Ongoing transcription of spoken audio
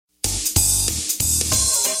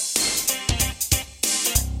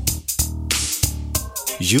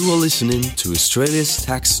You are listening to Australia's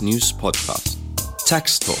tax news podcast,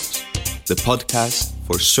 Tax Talks, the podcast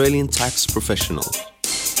for Australian tax professionals.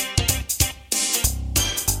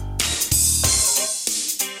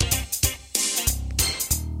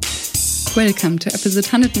 Welcome to episode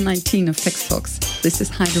 119 of Tax Talks. This is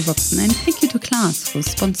Heide Robson, and thank you to Class for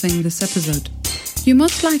sponsoring this episode. You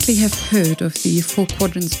most likely have heard of the 4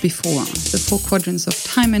 quadrants before, the 4 quadrants of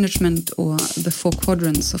time management or the 4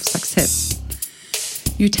 quadrants of success.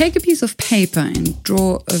 You take a piece of paper and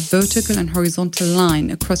draw a vertical and horizontal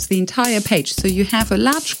line across the entire page, so you have a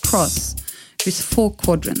large cross with 4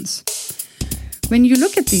 quadrants. When you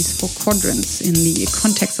look at these 4 quadrants in the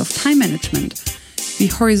context of time management, the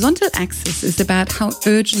horizontal axis is about how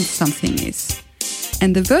urgent something is,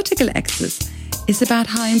 and the vertical axis is about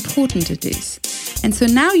how important it is. And so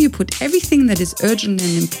now you put everything that is urgent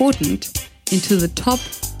and important into the top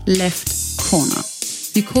left corner.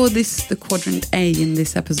 We call this the quadrant A in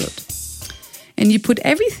this episode. And you put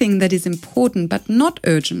everything that is important but not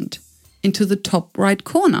urgent into the top right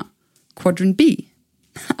corner, quadrant B.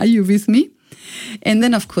 Are you with me? And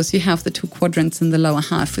then, of course, you have the 2 quadrants in the lower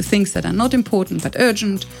half for things that are not important but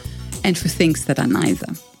urgent, and for things that are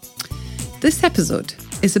neither. This episode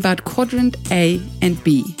is about quadrant A and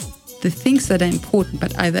B, the things that are important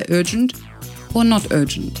but either urgent or not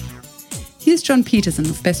urgent. Here's John Peterson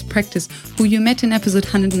of Best Practice, who you met in episode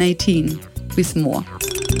 118, with more.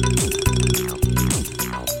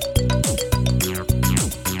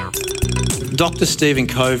 Dr. Stephen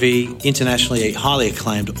Covey, internationally highly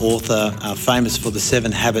acclaimed author, famous for the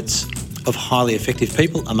 7 Habits of Highly Effective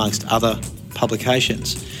People, amongst other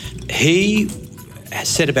publications. He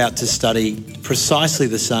set about to study precisely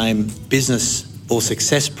the same business or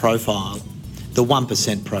success profile, the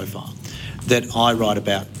 1% profile, that I write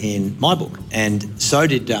about in my book. And so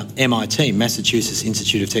did MIT, Massachusetts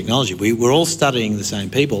Institute of Technology. We were all studying the same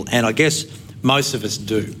people, and I guess most of us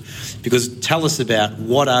do. Because tell us about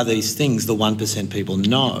what are these things the 1% people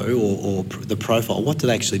know, or the profile, what do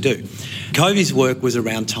they actually do? Covey's work was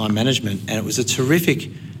around time management, and it was a terrific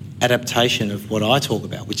adaptation of what I talk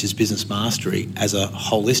about, which is business mastery as a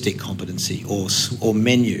holistic competency or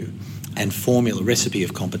menu and formula recipe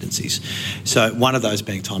of competencies. So one of those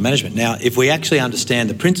being time management. Now, if we actually understand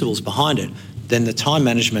the principles behind it, then the time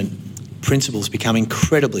management principles become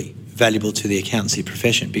incredibly valuable to the accountancy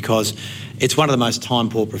profession, because it's one of the most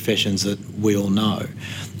time-poor professions that we all know.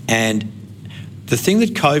 And the thing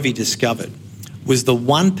that Covey discovered was the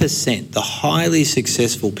 1%, the highly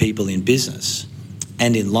successful people in business,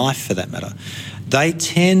 and in life for that matter, they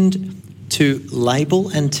tend to label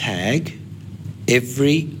and tag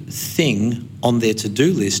everything on their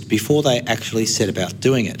to-do list before they actually set about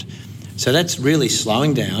doing it. So that's really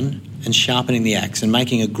slowing down and sharpening the axe and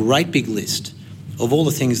making a great big list of all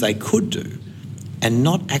the things they could do and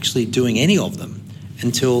not actually doing any of them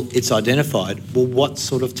until it's identified, well, what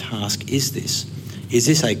sort of task is this? Is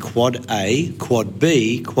this a quad A, quad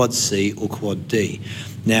B, quad C, or quad D?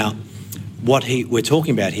 Now, what we're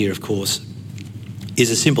talking about here, of course, is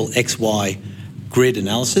a simple XY grid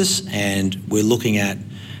analysis, and we're looking at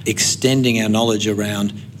extending our knowledge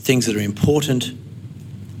around things that are important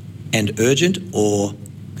and urgent, or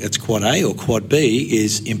that's quad A, or quad B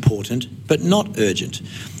is important but not urgent.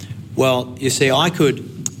 Well, you see, I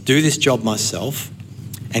could do this job myself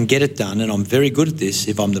and get it done, and I'm very good at this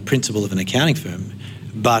if I'm the principal of an accounting firm,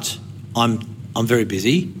 but I'm very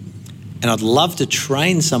busy, and I'd love to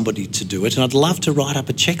train somebody to do it, and I'd love to write up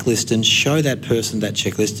a checklist and show that person that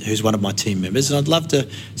checklist who's one of my team members, and I'd love to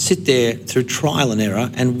sit there through trial and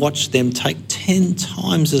error and watch them take 10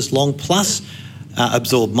 times as long, plus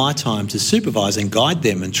absorb my time to supervise and guide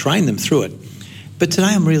them and train them through it. But today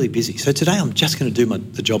I'm really busy, so today I'm just going to do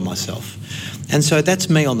the job myself. And so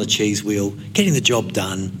that's me on the cheese wheel, getting the job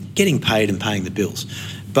done, getting paid and paying the bills.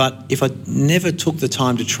 But if I never took the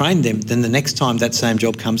time to train them, then the next time that same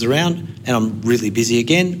job comes around and I'm really busy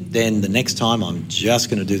again, then the next time I'm just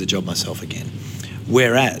going to do the job myself again.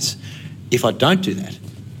 Whereas if I don't do that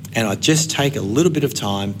and I just take a little bit of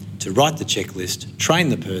time to write the checklist, train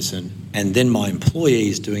the person, and then my employee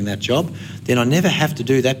is doing that job, then I never have to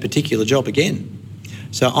do that particular job again.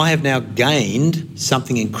 So I have now gained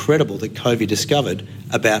something incredible that Covey discovered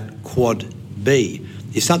about quad B.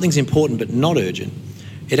 If something's important but not urgent,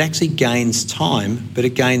 it actually gains time, but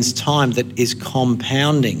it gains time that is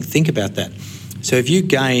compounding. Think about that. So if you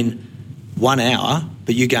gain 1 hour,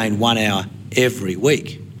 but you gain 1 hour every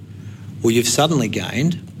week, well, you've suddenly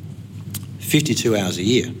gained 52 hours a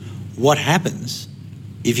year. What happens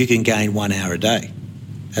if you can gain 1 hour a day?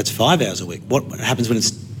 That's 5 hours a week. What happens when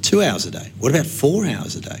it's 2 hours a day? What about 4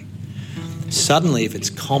 hours a day? Suddenly, if it's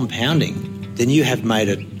compounding, then you have made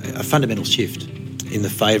a fundamental shift in the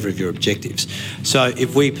favour of your objectives. So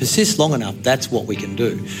if we persist long enough, that's what we can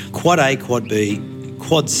do. Quad A, Quad B,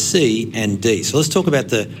 Quad C and D. So let's talk about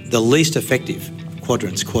the least effective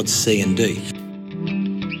quadrants, Quad C and D.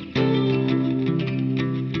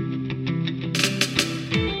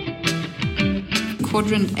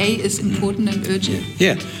 Quadrant A is important and urgent.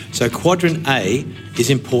 Yeah. So Quadrant A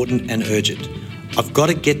is important and urgent. I've got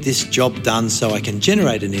to get this job done so I can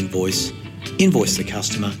generate an invoice the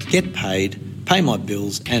customer, get paid, pay my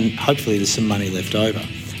bills, and hopefully there's some money left over.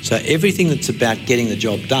 So everything that's about getting the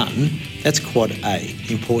job done, that's Quad A,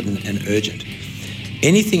 important and urgent.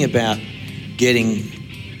 Anything about getting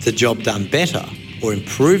the job done better or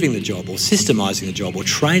improving the job or systemising the job or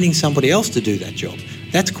training somebody else to do that job,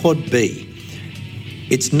 that's Quad B.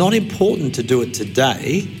 It's not important to do it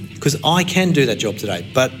today because I can do that job today,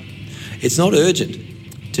 but it's not urgent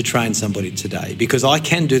to train somebody today because I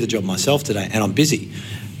can do the job myself today and I'm busy.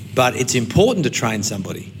 But it's important to train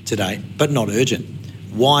somebody today, but not urgent.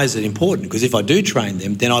 Why is it important? Because if I do train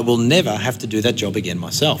them, then I will never have to do that job again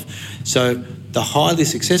myself. So the highly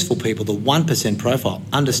successful people, the 1% profile,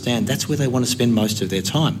 understand that's where they want to spend most of their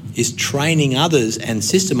time, is training others and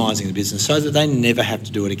systemising the business so that they never have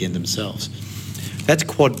to do it again themselves. That's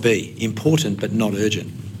Quad B, important but not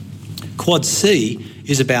urgent. Quad C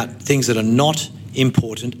is about things that are not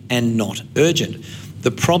important and not urgent.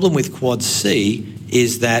 The problem with Quad C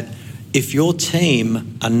is that if your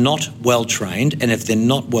team are not well trained and if they're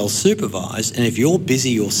not well supervised and if you're busy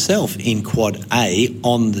yourself in Quad A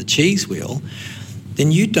on the cheese wheel,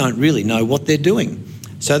 then you don't really know what they're doing.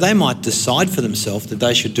 So they might decide for themselves that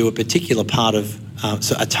they should do a particular part of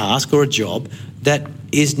a task or a job that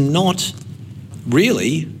is not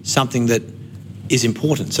really something that is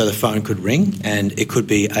important. So the phone could ring and it could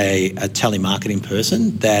be a telemarketing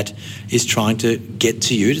person that is trying to get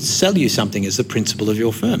to you to sell you something as the principal of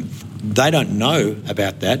your firm. They don't know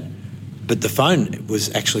about that, but the phone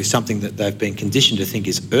was actually something that they've been conditioned to think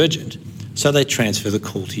is urgent. So they transfer the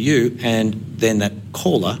call to you and then that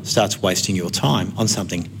caller starts wasting your time on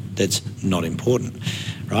something that's not important,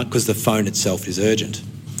 right? Because the phone itself is urgent.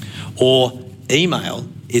 Or email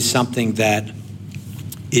is something that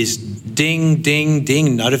is ding, ding,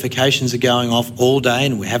 ding, notifications are going off all day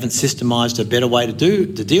and we haven't systemised a better way to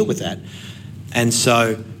deal with that. And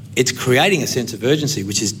so it's creating a sense of urgency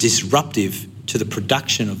which is disruptive to the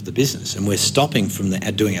production of the business, and we're stopping from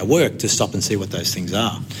doing our work to stop and see what those things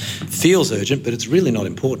are. It feels urgent, but it's really not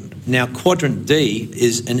important. Now, Quadrant D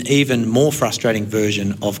is an even more frustrating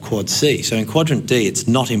version of Quad C. So in Quadrant D, it's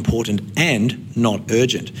not important and not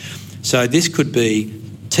urgent. So this could be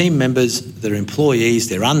team members, they're employees,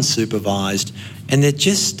 they're unsupervised, and they're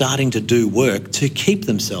just starting to do work to keep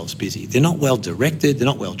themselves busy. They're not well directed, they're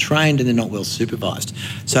not well trained, and they're not well supervised.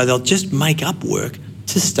 So they'll just make up work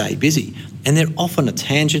to stay busy. And they're off on a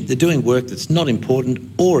tangent, they're doing work that's not important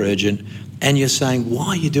or urgent, and you're saying, why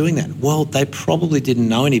are you doing that? Well, they probably didn't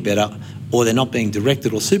know any better, or they're not being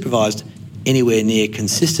directed or supervised anywhere near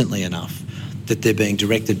consistently enough that they're being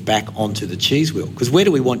directed back onto the cheese wheel. Because where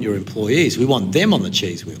do we want your employees? We want them on the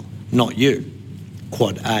cheese wheel, not you.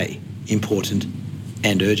 Quad A, important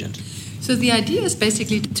and urgent. So the idea is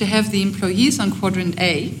basically to have the employees on Quadrant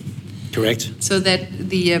A. Correct. So that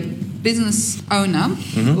the business owner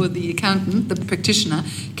or the accountant, the practitioner,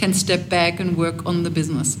 can step back and work on the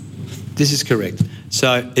business. This is correct.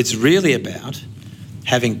 So it's really about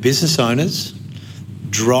having business owners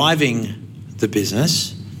driving the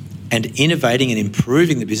business and innovating and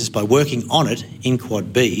improving the business by working on it in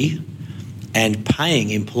Quad B and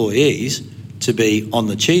paying employees to be on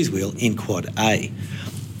the cheese wheel in Quad A.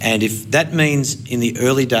 And if that means in the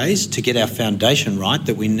early days to get our foundation right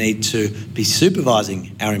that we need to be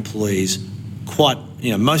supervising our employees quite,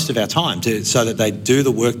 most of our time so that they do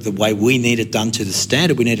the work the way we need it done to the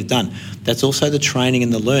standard we need it done. That's also the training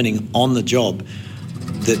and the learning on the job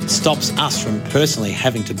that stops us from personally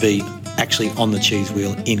having to be actually on the cheese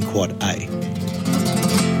wheel in Quad A.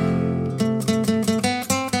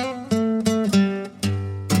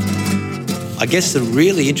 I guess the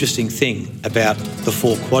really interesting thing about the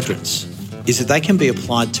 4 quadrants is that they can be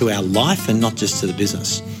applied to our life and not just to the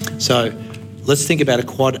business. So let's think about a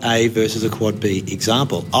Quad A versus a Quad B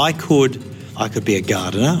example. I could be a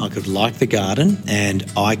gardener, I could like the garden, and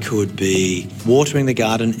I could be watering the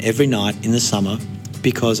garden every night in the summer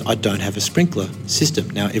because I don't have a sprinkler system.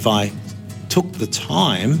 Now, if I took the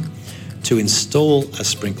time to install a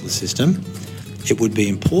sprinkler system, it would be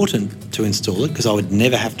important to install it because I would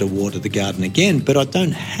never have to water the garden again, but I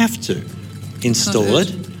don't have to install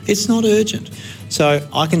it It's not urgent. So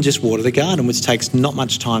I can just water the garden, which takes not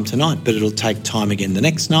much time tonight, but it'll take time again the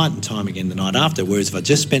next night and time again the night after. Whereas if I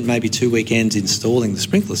just spent maybe 2 weekends installing the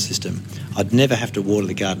sprinkler system, I'd never have to water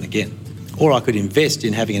the garden again. Or I could invest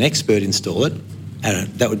in having an expert install it, and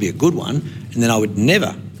that would be a good one, and then I would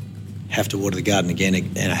never have to water the garden again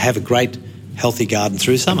and have a great, healthy garden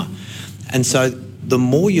through summer. And so the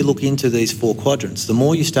more you look into these 4 quadrants, the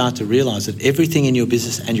more you start to realise that everything in your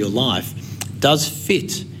business and your life does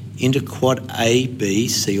fit into quad A, B,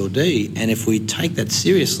 C or D. And if we take that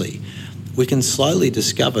seriously, we can slowly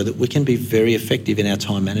discover that we can be very effective in our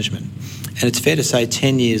time management. And it's fair to say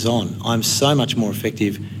 10 years on, I'm so much more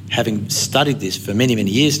effective having studied this for many,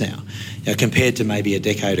 many years now, compared to maybe a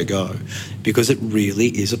decade ago, because it really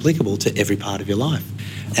is applicable to every part of your life.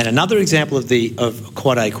 And another example of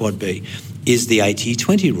quad A, quad B is the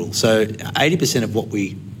 80-20 rule. So 80% of what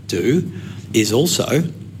we do is also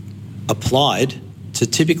applied to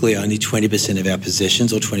typically only 20% of our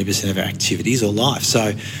possessions or 20% of our activities or life.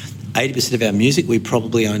 So 80% of our music we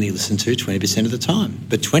probably only listen to 20% of the time,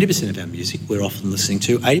 but 20% of our music we're often listening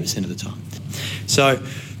to 80% of the time. So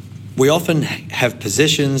we often have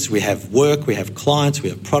possessions, we have work, we have clients, we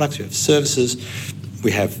have products, we have services,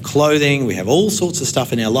 we have clothing, we have all sorts of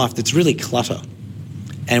stuff in our life that's really clutter.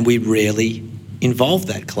 And we rarely involve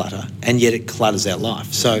that clutter, and yet it clutters our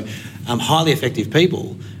life. So highly effective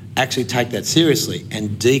people actually take that seriously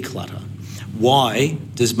and declutter. Why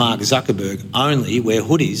does Mark Zuckerberg only wear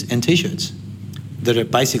hoodies and T-shirts that are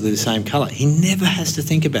basically the same colour? He never has to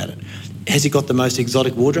think about it. Has he got the most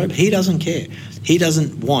exotic wardrobe? He doesn't care. He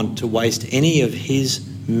doesn't want to waste any of his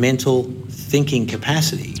mental thinking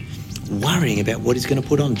capacity worrying about what he's going to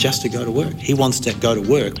put on just to go to work. He wants to go to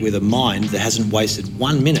work with a mind that hasn't wasted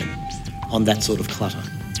 1 minute on that sort of clutter.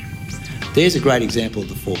 There's a great example of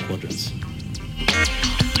the 4 quadrants.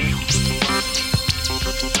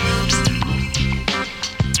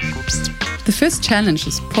 The first challenge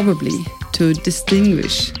is probably to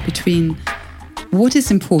distinguish between what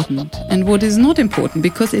is important and what is not important,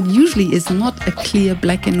 because it usually is not a clear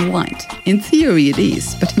black and white. In theory it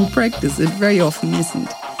is, but in practice it very often isn't.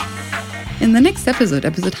 In the next episode,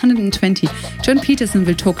 episode 120, John Peterson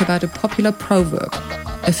will talk about a popular proverb: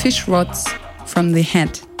 a fish rots from the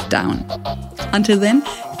head down. Until then,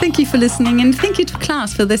 thank you for listening, and thank you to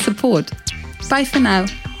Class for their support. Bye for now,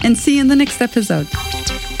 and see you in the next episode.